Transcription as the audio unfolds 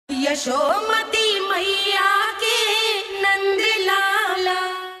यशोमती मैया के नंदलाला।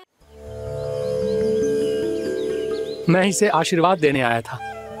 मैं इसे आशीर्वाद देने आया था,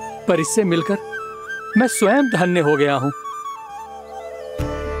 पर इससे मिलकर मैं स्वयं धन्य हो गया हूँ।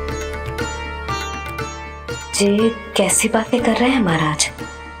 जी कैसी बातें कर रहे हैं महाराज?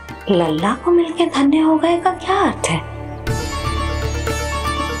 लल्ला को मिलकर धन्य हो गए का क्या अर्थ है?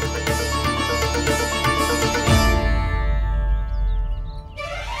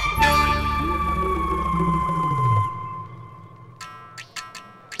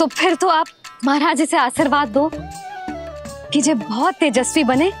 तो फिर तो आप महाराज इसे आशीर्वाद दो कि ये बहुत तेजस्वी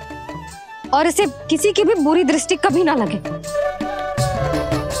बने और इसे किसी की भी बुरी दृष्टि कभी ना लगे।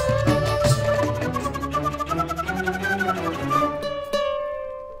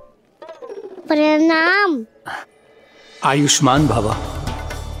 प्रणाम। आयुष्मान भवा।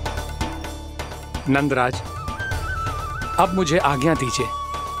 नंदराज, अब मुझे आज्ञा दीजिए।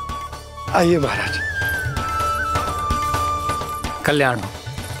 आइए महाराज। कल्याण हो।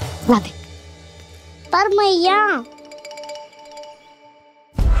 पर मैया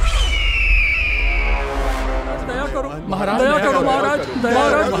दया करो महाराज, दया करो महाराज,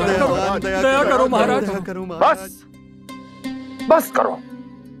 दया करो महाराज। बस करो।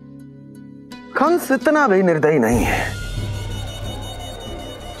 कंस इतना भी निर्दयी नहीं है।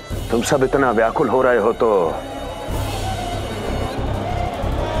 तुम सब इतना व्याकुल हो रहे हो तो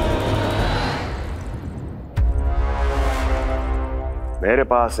मेरे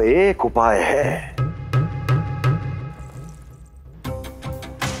पास एक उपाय है।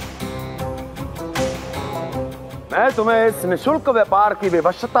 मैं तुम्हें इस निशुल्क व्यापार की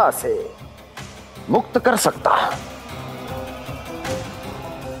विवशता से मुक्त कर सकता।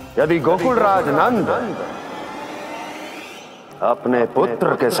 यदि गोकुल राज नंद अपने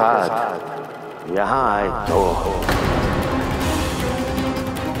पुत्र के साथ यहां आए तो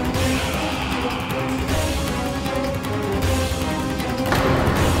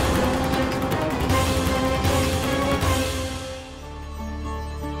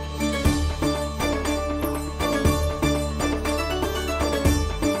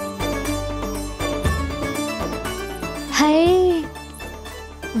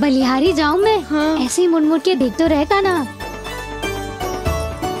बलिहारी जाऊं मैं? हाँ। ऐसे ही मुड़ मुड़ के देख तो रहे कान्हा।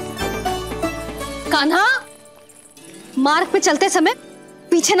 कान्हा, मार्ग पे चलते समय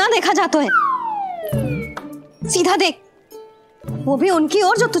पीछे ना देखा जाता है, सीधा देख। वो भी उनकी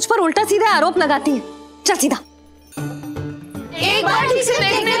ओर जो तुझ पर उल्टा सीधा आरोप लगाती है। चल सीधा। एक बार ठीक से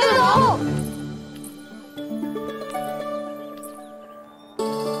देखने तो दो।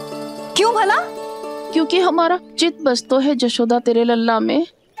 क्यों भला? क्योंकि हमारा चित्त बसतो है जशोदा तेरे लल्ला में।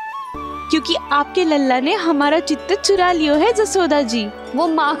 क्योंकि आपके लल्ला ने हमारा चित्त चुरा लियो है जसोदा जी। वो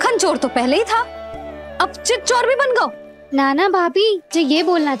माखन चोर तो पहले ही था, अब चित्त चोर भी बन गो। नाना भाभी जो ये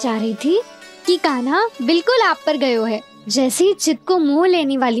बोलना चाह रही थी कि कान्हा बिल्कुल आप पर गयो है। जैसे ही चित्त को मोह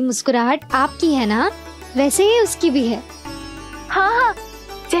लेने वाली मुस्कुराहट आपकी है ना, वैसे ही उसकी भी है। हाँ हाँ,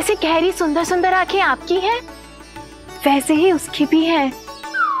 जैसे गहरी सुंदर सुंदर आंखें आपकी हैं, वैसे ही उसकी भी है।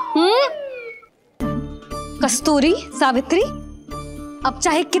 कस्तूरी, सावित्री, अब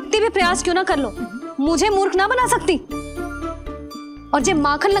चाहे कितने भी प्रयास क्यों ना कर लो, मुझे मूर्ख ना बना सकती। और जे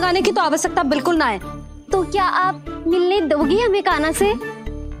माखन लगाने की तो आवश्यकता बिल्कुल ना है। तो क्या आप मिलने दोगी हमें कान्हा से?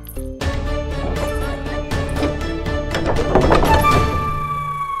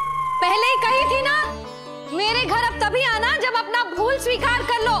 पहले ही कही थी ना, मेरे घर अब तभी आना जब अपना भूल स्वीकार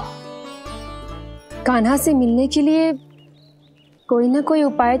कर लो। कान्हा से मिलने के लिए कोई ना कोई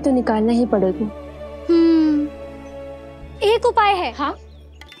उपाय तो निकालना ही पड़ेगा। एक उपाय है। हाँ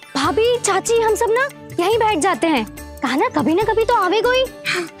भाभी, चाची, हम सब ना यहीं बैठ जाते हैं। कान्हा कभी ना कभी तो आवेगा ही।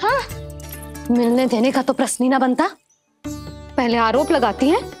 हाँ, मिलने देने का तो प्रश्न ही ना बनता। पहले आरोप लगाती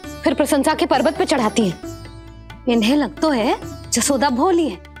हैं, फिर प्रशंसा के पर्वत पे चढ़ाती हैं। इन्हें लगता है जसोदा भोली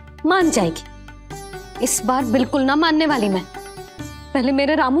है, मान जाएगी। इस बार बिल्कुल ना मानने वाली मैं। पहले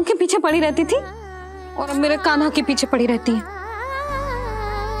मेरे रामू के पीछे पड़ी रहती थी और अब मेरे कान्हा के पीछे पड़ी रहती है।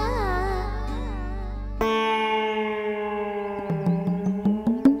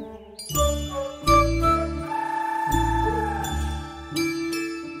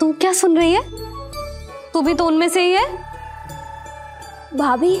 क्या सुन रही है? तू भी तो उनमें से ही है।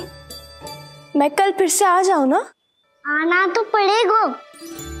 भाभी, मैं कल फिर से आ जाऊं ना? आना तो पड़ेगा।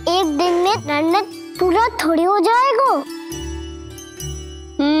 एक दिन में नन्नत पूरा थोड़ी हो जाएगा।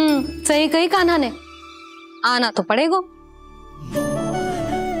 सही कही कान्हा ने, आना तो पड़ेगा।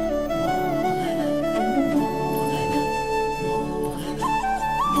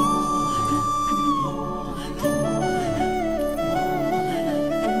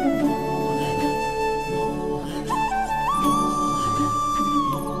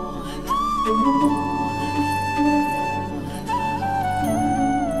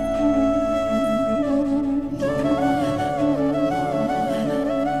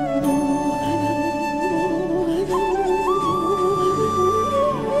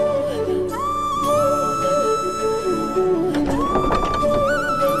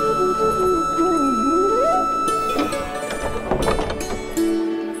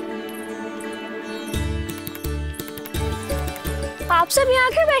 यहाँ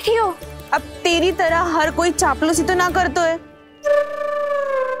आके बैठी हो? अब तेरी तरह हर कोई चापलूसी तो ना करतो है,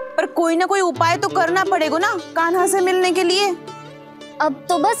 पर कोई ना कोई उपाय तो करना पड़ेगा ना कान्हा से मिलने के लिए। अब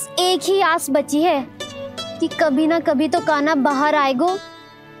तो बस एक ही आस बची है कि कभी ना कभी तो कान्हा बाहर आएगो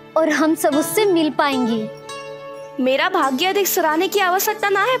और हम सब उससे मिल पाएंगे। मेरा भाग्य अधिक सराहने की आवश्यकता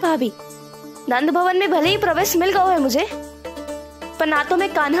ना है भाभी। नंद भवन में भले ही प्रवेश मिल गया है मुझे, पर ना तो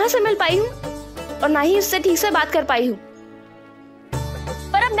मैं कान्हा से मिल पाई हूँ और ना ही उससे ठीक से बात कर पाई हूँ।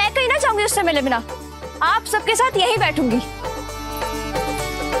 पर अब मैं कहीं ना जाऊंगी उससे मिले बिना। आप सबके साथ यहीं बैठूंगी।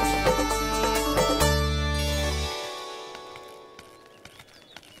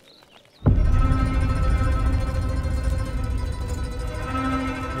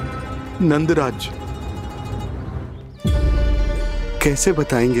 नंदराज, कैसे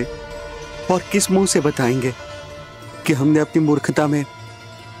बताएंगे और किस मुंह से बताएंगे कि हमने अपनी मूर्खता में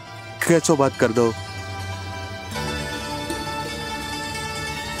कैसो बात कर दो।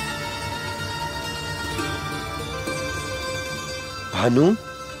 भानु,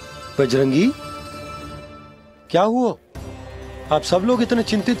 बजरंगी, क्या हुआ? आप सब लोग इतने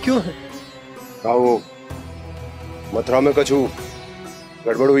चिंतित क्यों हैं? क्या हो, मथुरा में कछु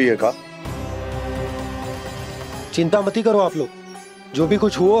गड़बड़ हुई है का? चिंता मती करो आप लोग, जो भी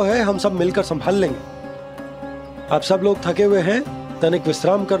कुछ हुआ है हम सब मिलकर संभाल लेंगे। आप सब लोग थके हुए हैं, तनिक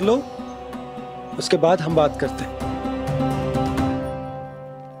विश्राम कर लो, उसके बाद हम बात करते हैं।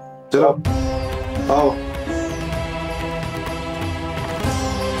 चलो आओ।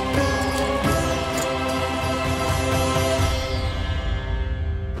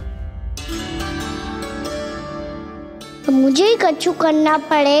 मुझे ही कछु करना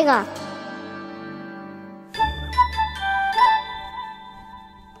पड़ेगा।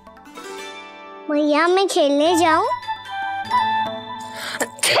 मैया मैं खेलने जाऊं?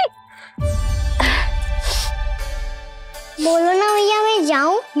 बोलो ना मैया मैं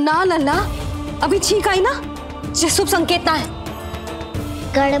जाऊं? ना लल्ला, अभी छींक आई ना, ये शुभ संकेत ना है।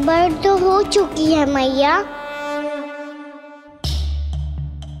 गड़बड़ तो हो चुकी है मैया।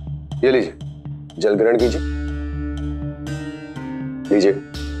 ये लीजिए, जल ग्रहण कीजिए। लीजिए,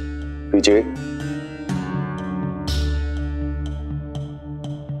 पीछे।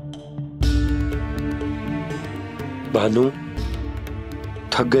 भानु,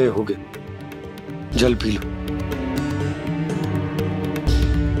 थक गए होगे, जल पी लो।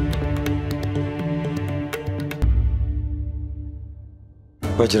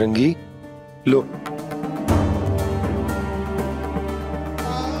 बजरंगी, लो।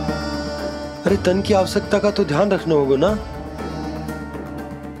 अरे तन की आवश्यकता का तो ध्यान रखना होगा ना,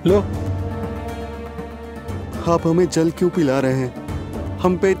 लो। आप हमें जल क्यों पिला रहे हैं?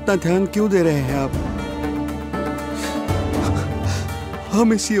 हम पे इतना ध्यान क्यों दे रहे हैं आप?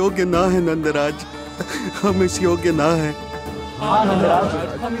 हम इस योग्य ना है नंदराज, हम इस योग्य ना है। हाँ नंदराज,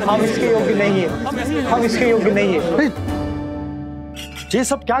 हम इसके योग्य नहीं है, हम इसके योग्य नहीं है। ये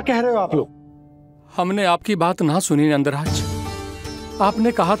सब क्या कह रहे हो आप लोग? हमने आपकी बात ना सुनी नंदराज।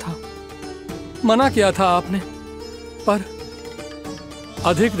 आपने कहा था, मना किया था आपने, पर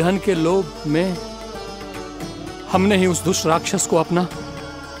अधिक धन के लोभ में हमने ही उस दुष्ट राक्षस को अपना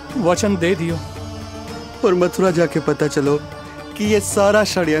वचन दे दिया। पर मथुरा जाके पता चलो कि ये सारा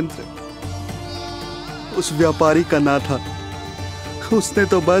षड्यंत्र उस व्यापारी का ना था। उसने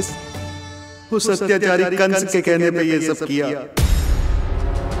तो बस उस अत्याचारी कंस के कहने पे ये सब किया।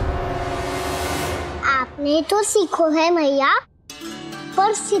 आपने तो सीखो है मैया,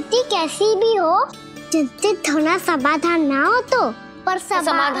 पर स्थिति कैसी भी हो, चिंतित होना समाधान ना हो तो, पर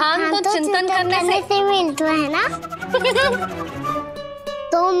समाधान तो चिंतन करने से मिलता है ना।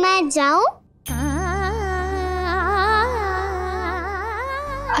 तो मैं जाऊं?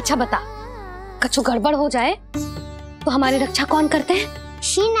 अच्छा बता, कछु गड़बड़ हो जाए तो हमारी रक्षा कौन करते हैं?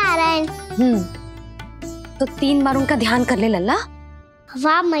 श्री नारायण। तो 3 बार उनका ध्यान कर ले लल्ला।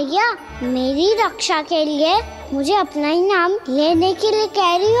 वाह मैया, मेरी रक्षा के लिए मुझे अपना ही नाम लेने के लिए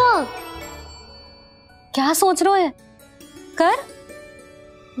कह रही हो? क्या सोच रहे हो? कर।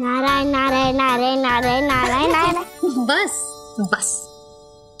 नारायण नारायण नारायण नारायण नारायण नारायण। बस बस।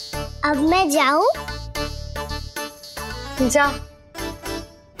 अब मैं जाऊं? जा।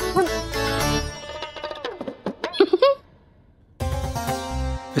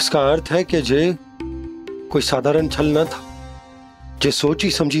 इसका अर्थ है कि जे कोई साधारण छल न था, जे सोची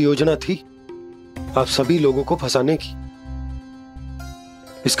समझी योजना थी आप सभी लोगों को फंसाने की।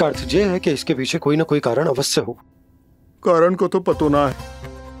 इसका अर्थ ये है कि इसके पीछे कोई ना कोई कारण अवश्य हो। कारण को तो पतो ना है,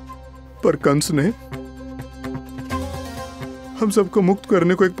 पर कंस ने हम सबको मुक्त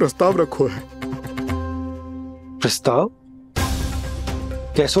करने को एक प्रस्ताव रखो है। प्रस्ताव?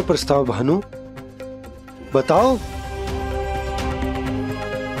 कैसो प्रस्ताव भानु, बताओ।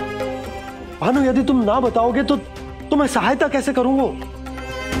 भानु, यदि तुम ना बताओगे तो मैं सहायता कैसे करूंगा?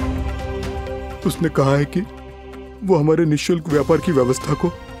 उसने कहा है कि वो हमारे निःशुल्क व्यापार की व्यवस्था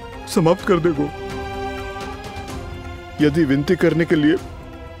को समाप्त कर देगा यदि विनती करने के लिए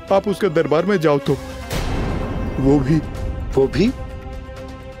आप उसके दरबार में जाओ तो। वो भी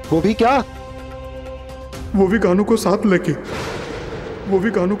क्या? वो भी कानों को साथ लेके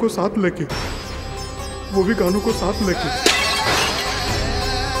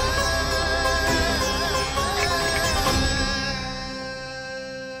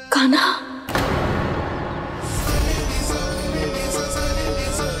कान्हा,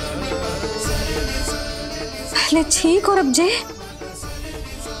 पहले ठीक और अब जे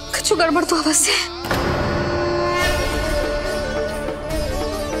कुछ गड़बड़ तो अवश्य।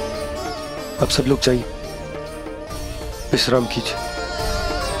 अब सब लोग जाइए, विश्राम कीजिए।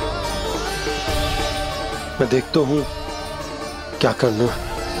 मैं देखता हूं क्या करना है।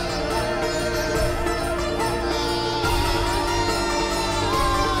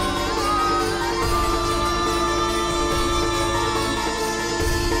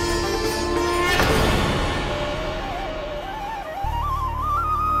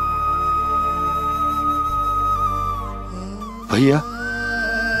 भैया,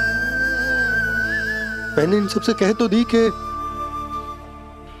 मैंने इन सबसे कह तो दी कि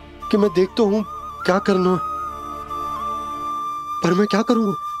मैं देखता हूं क्या करना है, पर मैं क्या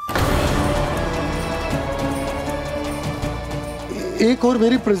करूंगा? एक और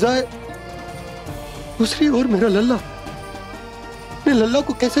मेरी प्रजा है, दूसरी ओर मेरा लल्ला। मैं लल्ला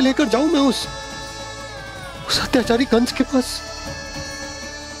को कैसे लेकर जाऊं मैं उस अत्याचारी कंस के पास,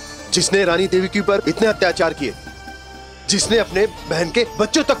 जिसने रानी देवकी पर इतने अत्याचार किए, जिसने अपने बहन के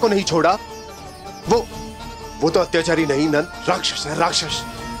बच्चों तक को नहीं छोड़ा। वो तो अत्याचारी नहीं नंद, राक्षस है, राक्षस।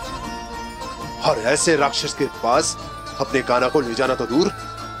 और ऐसे राक्षस के पास अपने कान्हा को ले जाना तो दूर,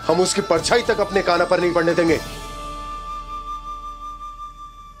 हम उसकी परछाई तक अपने कान्हा पर नहीं पड़ने देंगे।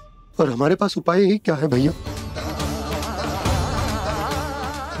 और हमारे पास उपाय ही क्या है भैया?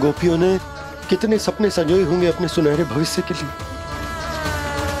 गोपियों ने कितने सपने संजोए होंगे अपने सुनहरे भविष्य के लिए,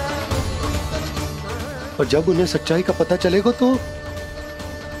 और जब उन्हें सच्चाई का पता चलेगा तो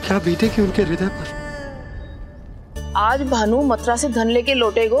क्या बीतेगी उनके हृदय पर। आज भानु मथुरा से धन लेके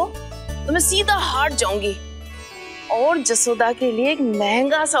लौटेगो तो मैं सीधा हाट जाऊंगी और जसोदा के लिए एक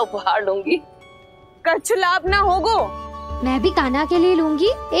महंगा सा उपहार लूंगी। कछु लाभ ना होगो। मैं भी कान्हा के लिए लूंगी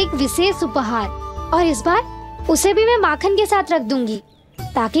एक विशेष उपहार, और इस बार उसे भी मैं माखन के साथ रख दूंगी,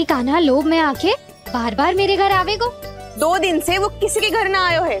 ताकि कान्हा लोभ में आके बार बार मेरे घर आवेगो। 2 दिन से वो किसी के घर ना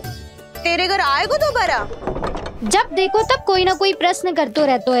आयो है, तेरे घर आएगो दोबारा? जब देखो तब कोई ना कोई प्रश्न करते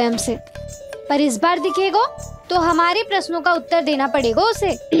रहते है हमसे, पर इस बार दिखेगो तो हमारे प्रश्नों का उत्तर देना पड़ेगा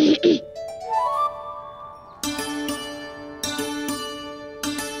उसे।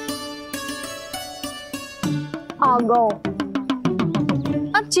 आ गो।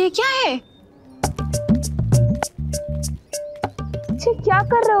 अब ये क्या है? ये क्या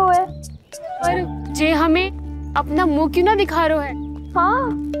कर रहे हो है? पर जे हमें अपना मुंह क्यों ना दिखा रहे है?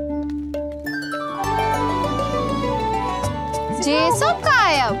 हाँ, जे सब का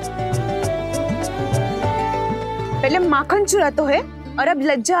है अब? पहले माखन चुरा तो है और अब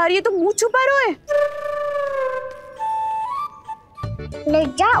लज्जा आ रही है तो मुंह छुपा रहे है।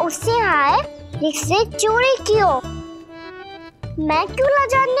 लज्जा उससे है जिससे चोरी कियो। मैं क्यों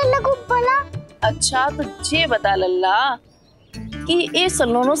लजाने लगूं भला? अच्छा तो ये बता लल्ला कि ये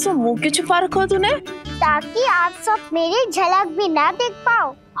सलोनों से मुंह क्यों छुपा रखो तूने? ताकि आप सब मेरी झलक भी ना देख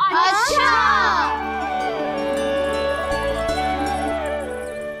पाओ। अच्छा।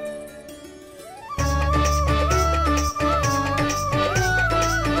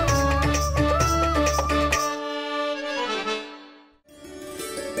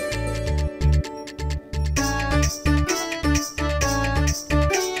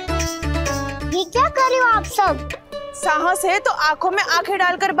 ये क्या कर रहे हो आप सब? साहस है तो आंखों में आंखें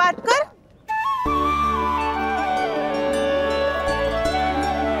डालकर बात कर।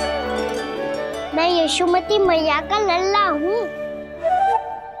 मैं यशोमती मैया का लल्ला हूँ।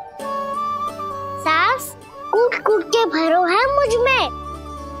 सास कूट कूट के भरो है मुझ में।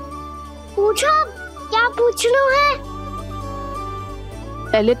 पूछो क्या पूछना है?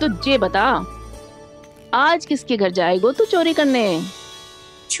 पहले तो ये बता, आज किसके घर जाएगो तू चोरी करने?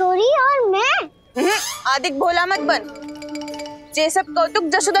 छोरी और मैं? आदिक भोला मत बन। ये सब कौतुक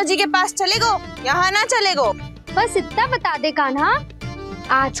जशोदा जी के पास चलेगो, यहाँ ना चलेगो। बस इतना बता दे कान्हा,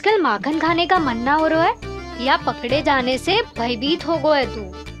 आजकल माखन खाने का मन ना हो रहा है या पकड़े जाने से भयभीत हो गए तू?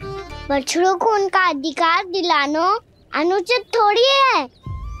 बछड़ों को उनका अधिकार दिलाना अनुचित थोड़ी है।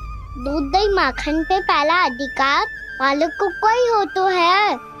 दूध दही माखन पे पहला अधिकार मालिक को कोई हो तो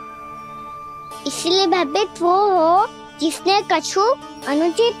है। इसलिए भयभीत वो हो जिसने कछु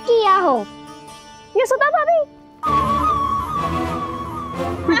अनुचित किया हो। यशोदा भाभी।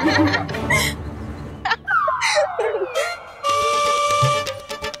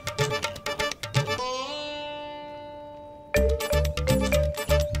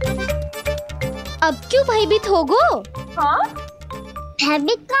 अब क्यों भयभीत हो गो? हाँ?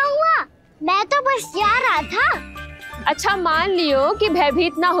 भयभीत क्या हुआ? मैं तो बस जा रहा था। अच्छा मान लियो कि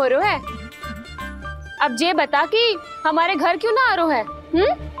भयभीत ना हो रहा है। अब ये बता कि हमारे घर क्यों ना आ रहा है?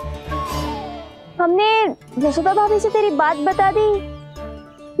 हमने यशोदा भाभी से तेरी बात बता दी,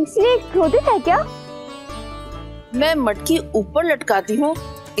 इसलिए क्रोधित है क्या? मैं मटकी ऊपर लटकाती हूँ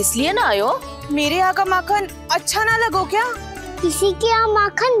इसलिए ना आयो? मेरे यहाँ का माखन अच्छा ना लगो क्या? किसी के यहाँ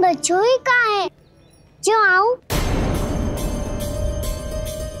माखन बच्चों ही कहाँ है जो आऊं?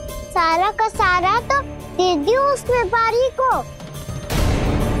 सारा का सारा तो दे दियो उस व्यापारी को।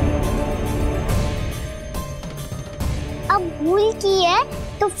 अब भूल की है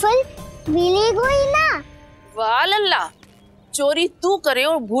तो फल मिलेगा ही ना। वाह लल्ला, चोरी तू करे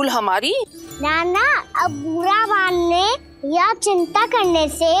और भूल हमारी। ना ना, अब बुरा मानने या चिंता करने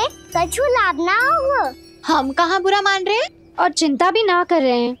से कछु लाभ ना होगा। हम कहाँ बुरा मान रहे हैं और चिंता भी ना कर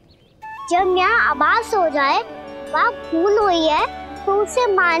रहे हैं। जब यहाँ आभास हो जाए वहाँ भूल हुई है तो उसे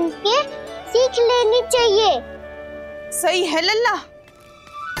मान के सीख लेनी चाहिए। सही है लल्ला,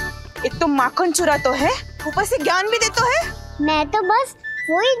 एक तो माखन चुरा तो है, ऊपर से ज्ञान भी देता है। मैं तो बस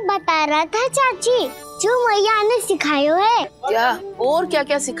वही बता रहा था चाची जो मैया ने सिखायो है। क्या और क्या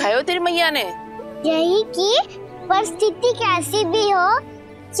क्या सिखायो तेरी मैया ने? यही कि परिस्थिति कैसी भी हो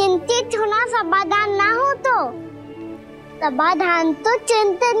चिंतित होना समाधान ना हो तो समाधान तो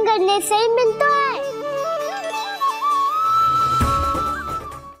चिंतन करने से ही मिलता है।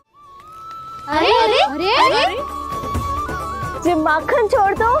 अरे अरे अरे, अरे? जो माखन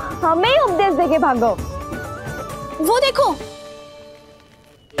छोड़ दो, हमें ही उपदेश देके भागो। वो देखो,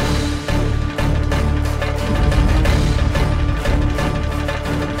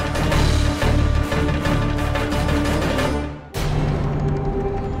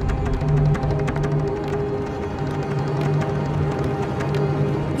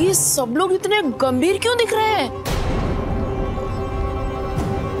 ये सब लोग इतने गंभीर क्यों दिख रहे हैं?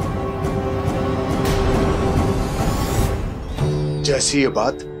 जैसी ये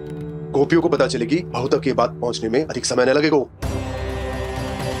बात गोपियों को पता चलेगी, बहू तक ये बात पहुंचने में अधिक समय न लगेगा।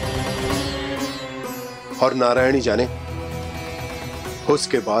 और नारायण ही जाने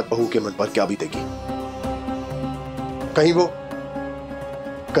उसके बाद बहू के मन पर क्या बीतेगी।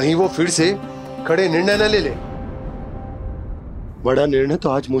 कहीं वो फिर से खड़े निर्णय न ले ले। बड़ा निर्णय तो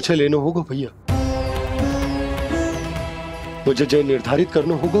आज मुझे लेना होगा भैया। मुझे जो निर्धारित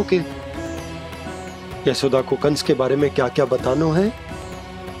करना होगा कि यशोदा को कंस के बारे में क्या क्या बताना है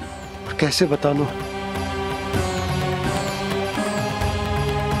और कैसे बताना है।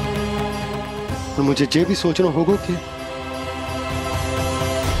 और मुझे ये भी सोचना होगा कि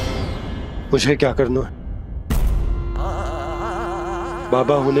मुझे क्या करना है।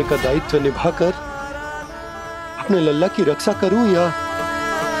 बाबा होने का दायित्व निभाकर अपने लल्ला की रक्षा करूं या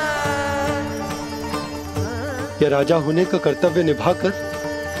राजा होने का कर्तव्य निभाकर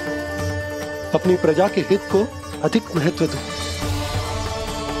अपनी प्रजा के हित को अधिक महत्व दूं।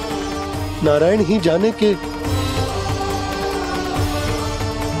 नारायण ही जाने के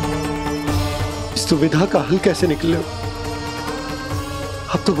इस दुविधा का हल कैसे निकले।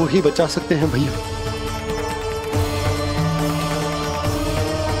 अब तो वो ही बचा सकते हैं भैया।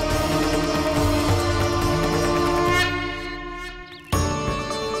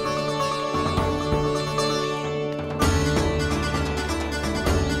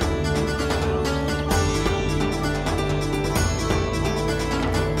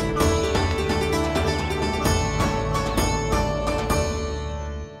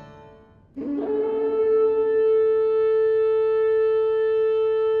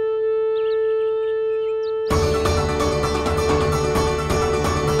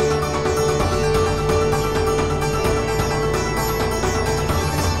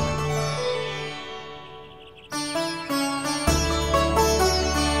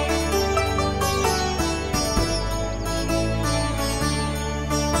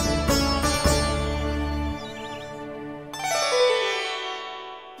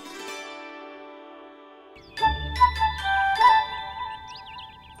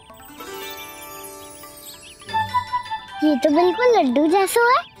 ये तो बिल्कुल लड्डू जैसा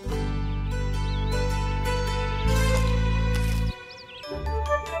है।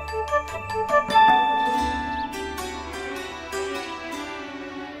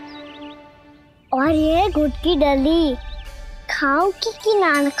 और ये गुड़ की डली खाऊं कि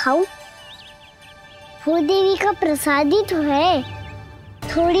ना खाऊं? भू देवी का प्रसाद ही तो है,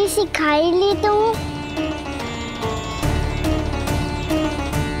 थोड़ी सी खाई ली तो।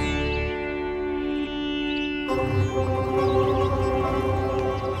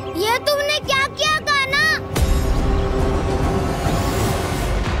 ये तुमने क्या किया कान्हा?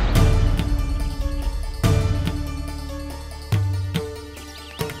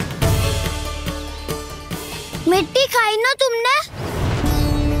 मिट्टी खाई ना तुमने?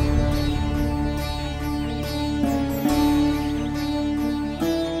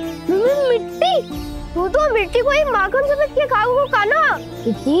 मिट्टी? तू तो मिट्टी को ही माखन से के खाओगे कान्हा।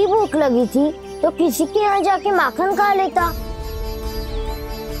 इतनी भूख लगी थी तो किसी के यहाँ जाके माखन खा लेता।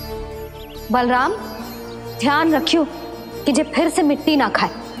 बलराम, ध्यान रखियो कि जे फिर से मिट्टी ना खाए।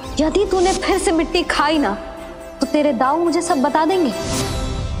 यदि तूने फिर से मिट्टी खाई ना तो तेरे दाऊ मुझे सब बता देंगे।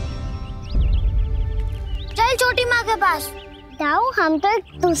 चल छोटी माँ के पास। दाऊ, हम तो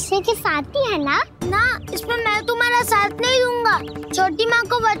एक दूसरे के साथी है ना? ना, इसमें मैं तुम्हारा साथ नहीं दूंगा। छोटी माँ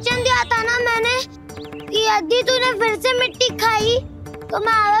को वचन दिया था ना मैंने कि यदि तूने फिर से मिट्टी खाई तो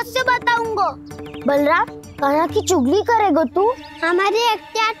मैं अवश्य बताऊंगा। बलराम, कान्हा की चुगली करेगा तू? हमारी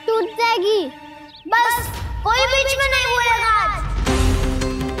अख्तियार टूट जाएगी। बस कोई बीच में नहीं बोलेगा आज।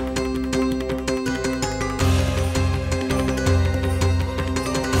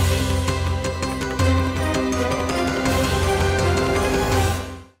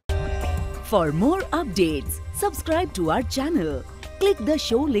 For more updates, subscribe to our channel, click the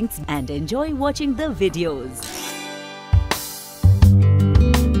show links and enjoy watching the videos.